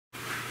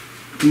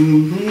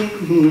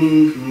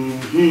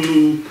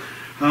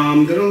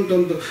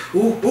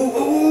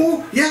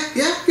Ooh, yeah.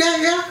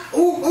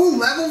 Ooh,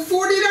 level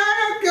 49.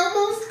 I'm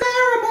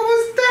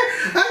almost there.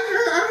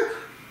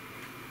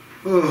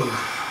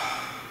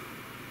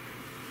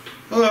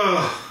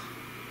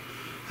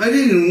 I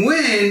didn't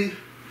win.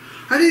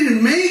 I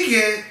didn't make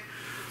it.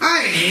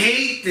 I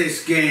hate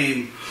this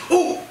game.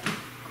 Oh,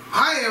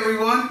 hi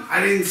everyone.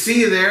 I didn't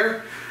see you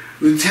there.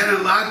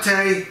 Lieutenant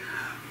Latte.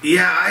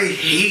 Yeah, I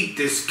hate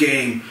this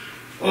game.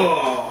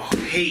 Oh,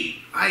 hate.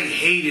 I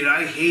hate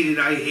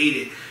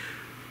it.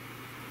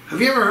 Have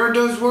you ever heard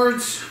those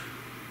words?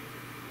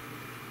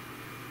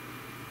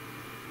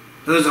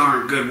 Those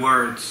aren't good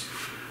words.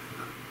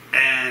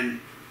 And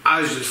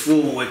I was just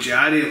fooling with you.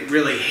 I didn't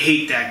really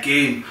hate that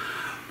game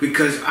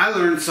because I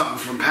learned something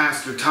from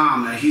Pastor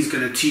Tom that he's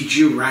going to teach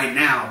you right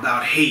now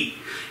about hate.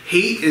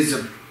 Hate is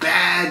a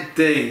bad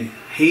thing.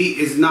 Hate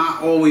is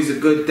not always a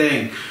good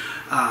thing.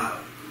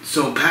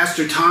 So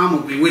Pastor Tom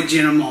will be with you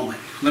in a moment.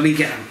 Let me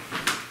get him.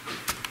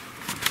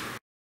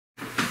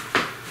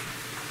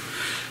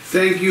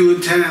 Thank you,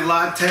 Lieutenant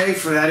Latte,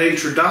 for that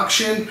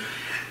introduction.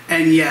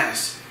 And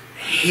yes,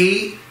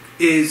 hate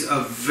is a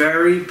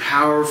very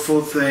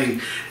powerful thing,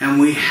 and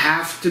we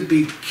have to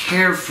be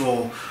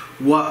careful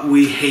what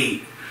we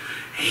hate.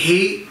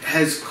 Hate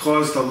has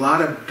caused a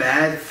lot of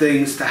bad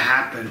things to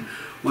happen.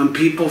 When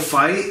people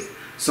fight,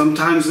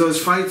 sometimes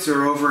those fights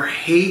are over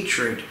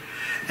hatred,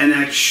 and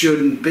that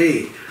shouldn't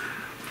be.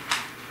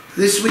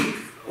 This week,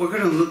 we're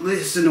going to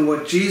listen to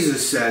what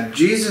Jesus said.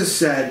 Jesus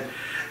said,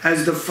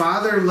 "As the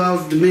Father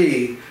loved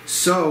me,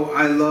 so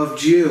I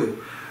loved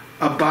you.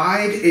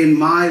 Abide in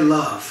my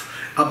love."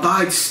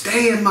 Abide,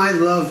 stay in my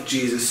love,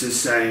 Jesus is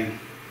saying.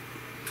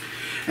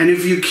 "And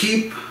if you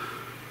keep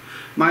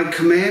my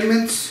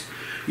commandments,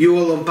 you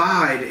will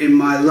abide in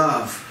my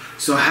love."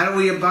 So how do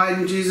we abide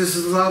in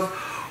Jesus' love?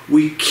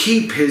 We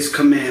keep his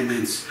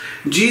commandments.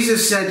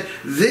 Jesus said,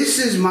 "This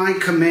is my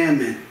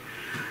commandment,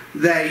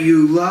 that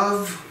you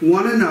love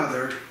one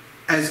another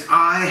as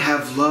I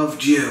have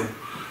loved you."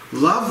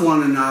 Love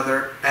one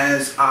another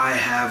as I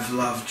have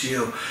loved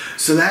you.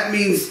 So that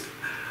means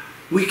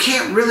we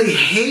can't really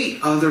hate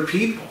other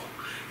people.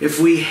 If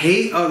we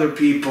hate other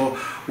people,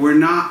 we're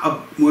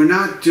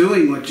not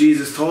doing what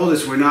Jesus told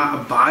us. We're not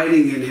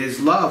abiding in his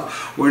love.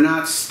 We're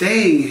not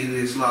staying in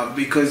his love,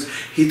 because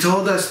he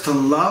told us to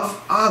love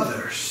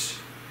others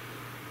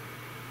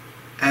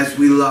as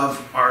we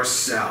love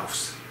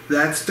ourselves.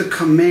 That's the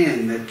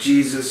command that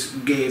Jesus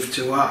gave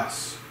to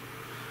us.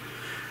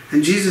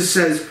 And Jesus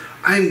says,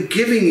 "I'm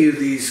giving you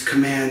these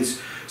commands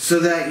so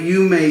that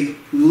you may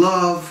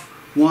love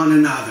one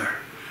another."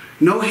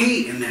 No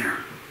hate in there.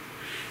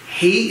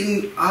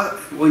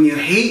 When you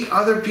hate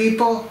other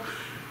people,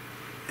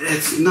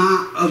 it's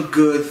not a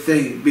good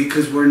thing,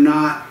 because we're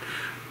not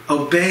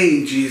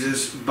obeying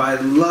Jesus by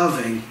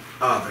loving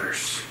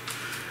others.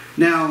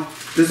 Now,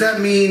 does that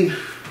mean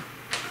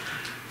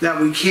that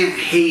we can't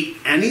hate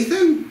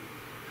anything?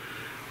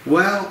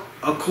 Well,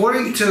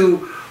 according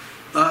to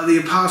the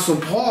Apostle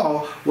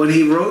Paul, when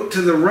he wrote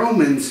to the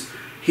Romans,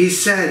 he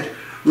said,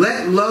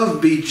 "Let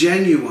love be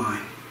genuine.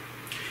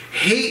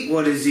 Hate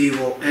what is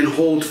evil and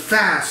hold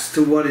fast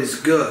to what is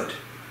good.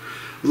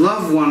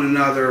 Love one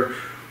another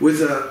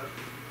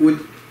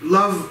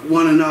love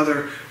one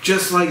another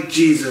just like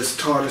Jesus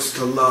taught us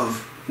to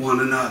love one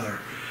another."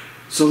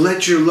 So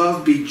let your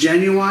love be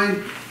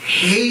genuine,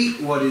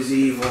 hate what is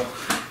evil,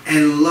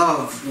 and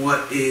love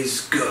what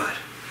is good.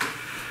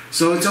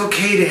 So it's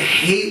okay to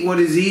hate what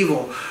is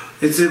evil.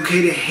 It's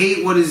okay to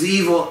hate what is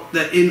evil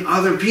in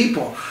other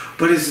people.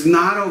 But it's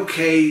not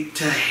okay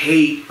to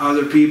hate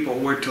other people.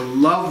 We're to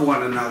love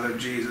one another,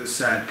 Jesus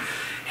said.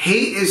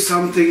 Hate is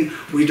something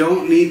we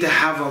don't need to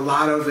have a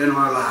lot of in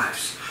our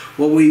lives.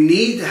 What we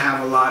need to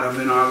have a lot of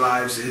in our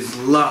lives is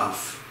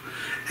love.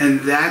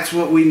 And that's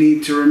what we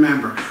need to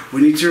remember.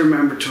 We need to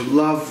remember to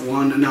love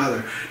one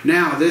another.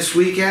 Now, this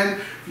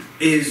weekend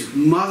is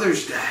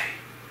Mother's Day.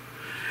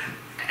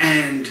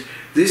 And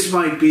this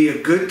might be a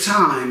good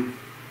time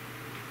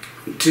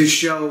to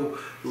show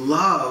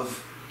love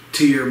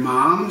to your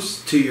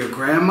moms, to your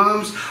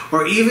grandmoms,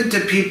 or even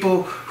to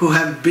people who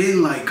have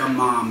been like a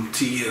mom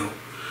to you.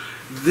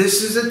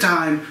 This is a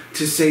time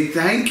to say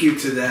thank you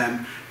to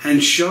them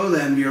and show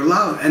them your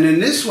love. And in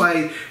this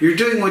way, you're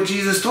doing what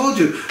Jesus told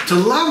you, to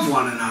love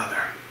one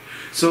another.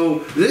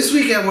 So this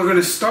weekend, we're going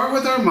to start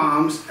with our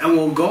moms, and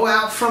we'll go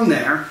out from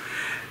there.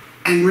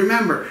 And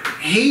remember,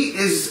 hate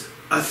is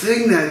a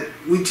thing that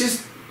we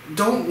just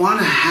don't want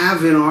to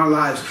have in our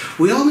lives.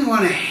 We only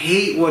want to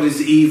hate what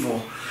is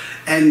evil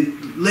and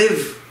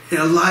live in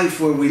a life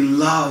where we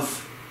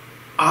love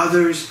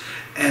others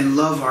and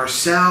love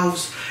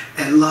ourselves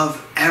and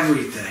love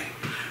everything.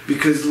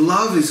 Because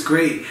love is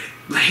great.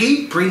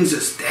 Hate brings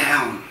us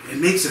down. It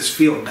makes us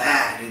feel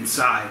bad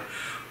inside.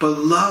 But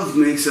love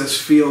makes us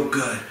feel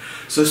good.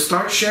 So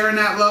start sharing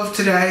that love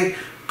today.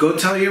 Go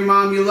tell your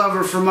mom you love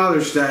her for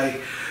Mother's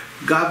Day.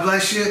 God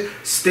bless you.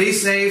 Stay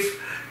safe.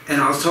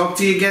 And I'll talk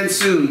to you again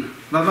soon.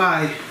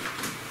 Bye-bye.